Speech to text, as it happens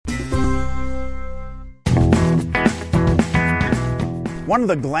One of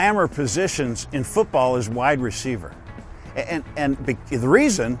the glamour positions in football is wide receiver. And the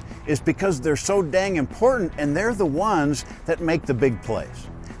reason is because they're so dang important, and they're the ones that make the big plays.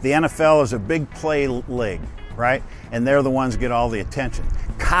 The NFL is a big play league, right? And they're the ones that get all the attention.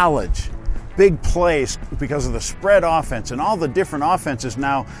 College, big plays because of the spread offense and all the different offenses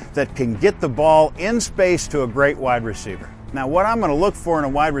now that can get the ball in space to a great wide receiver. Now, what I'm going to look for in a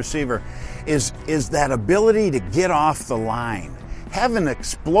wide receiver is that ability to get off the line. Have an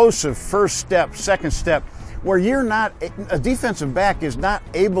explosive first step, second step, where a defensive back is not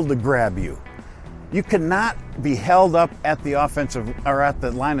able to grab you. You cannot be held up at the offensive or at the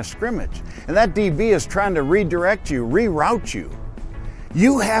line of scrimmage. And that DB is trying to redirect you, reroute you.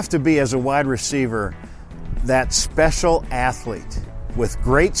 You have to be, as a wide receiver, that special athlete with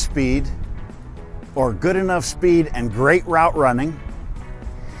great speed, or good enough speed and great route running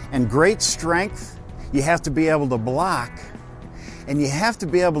and great strength. You have to be able to block, and you have to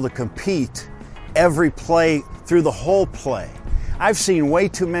be able to compete every play through the whole play. I've seen way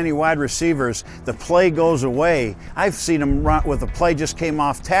too many wide receivers, the play goes away. I've seen them run with the play just came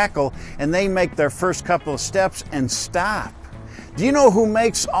off tackle and they make their first couple of steps and stop. Do you know who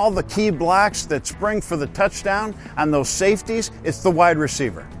makes all the key blocks that spring for the touchdown on those safeties? It's the wide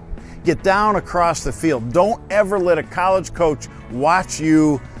receiver. Get down across the field. Don't ever let a college coach watch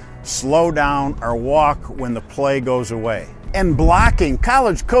you slow down or walk when the play goes away. And blocking,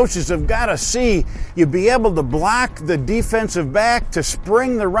 college coaches have got to see you be able to block the defensive back to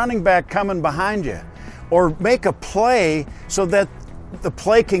spring the running back coming behind you, or make a play so that the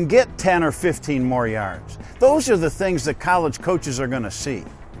play can get 10 or 15 more yards. Those are the things that college coaches are going to see.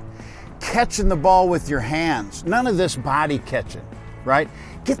 Catching the ball with your hands, none of this body catching, right?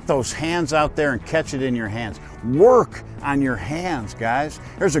 Get those hands out there and catch it in your hands. Work on your hands, guys.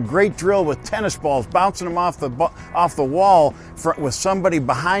 There's a great drill with tennis balls, bouncing them off the wall with somebody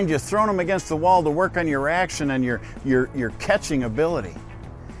behind you, throwing them against the wall to work on your action and your catching ability.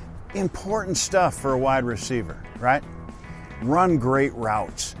 Important stuff for a wide receiver, right? Run great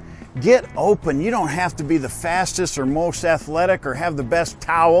routes. Get open. You don't have to be the fastest or most athletic or have the best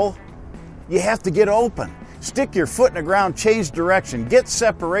towel. You have to get open. Stick your foot in the ground, change direction, get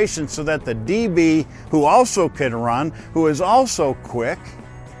separation so that the DB, who also can run, who is also quick,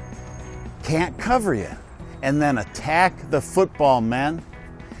 can't cover you. And then attack the football, men.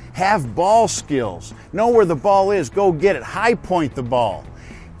 Have ball skills. Know where the ball is. Go get it. High point the ball.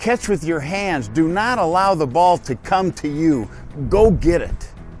 Catch with your hands. Do not allow the ball to come to you. Go get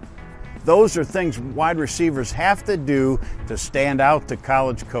it. Those are things wide receivers have to do to stand out to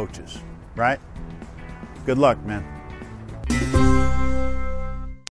college coaches, right? Good luck, man.